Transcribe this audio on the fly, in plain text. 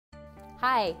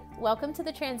Hi, welcome to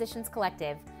the Transitions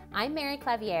Collective. I'm Mary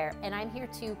Clavier, and I'm here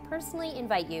to personally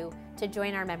invite you to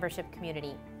join our membership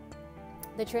community.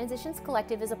 The Transitions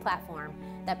Collective is a platform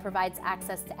that provides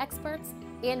access to experts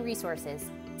and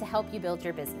resources to help you build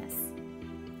your business.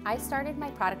 I started my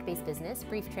product-based business,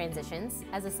 Brief Transitions,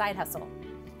 as a side hustle.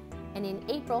 And in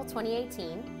April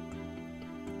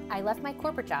 2018, I left my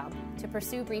corporate job to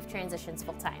pursue Brief Transitions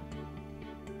full-time.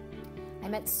 I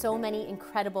met so many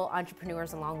incredible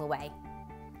entrepreneurs along the way.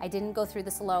 I didn't go through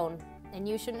this alone, and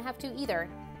you shouldn't have to either.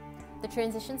 The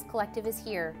Transitions Collective is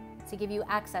here to give you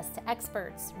access to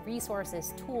experts,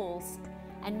 resources, tools,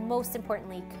 and most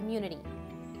importantly, community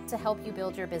to help you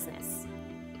build your business.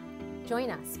 Join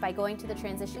us by going to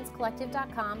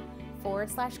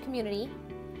thetransitionscollective.com/community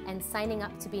and signing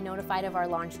up to be notified of our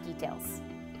launch details.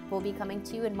 We'll be coming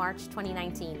to you in March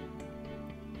 2019.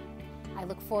 I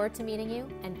look forward to meeting you,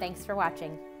 and thanks for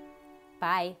watching.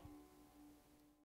 Bye.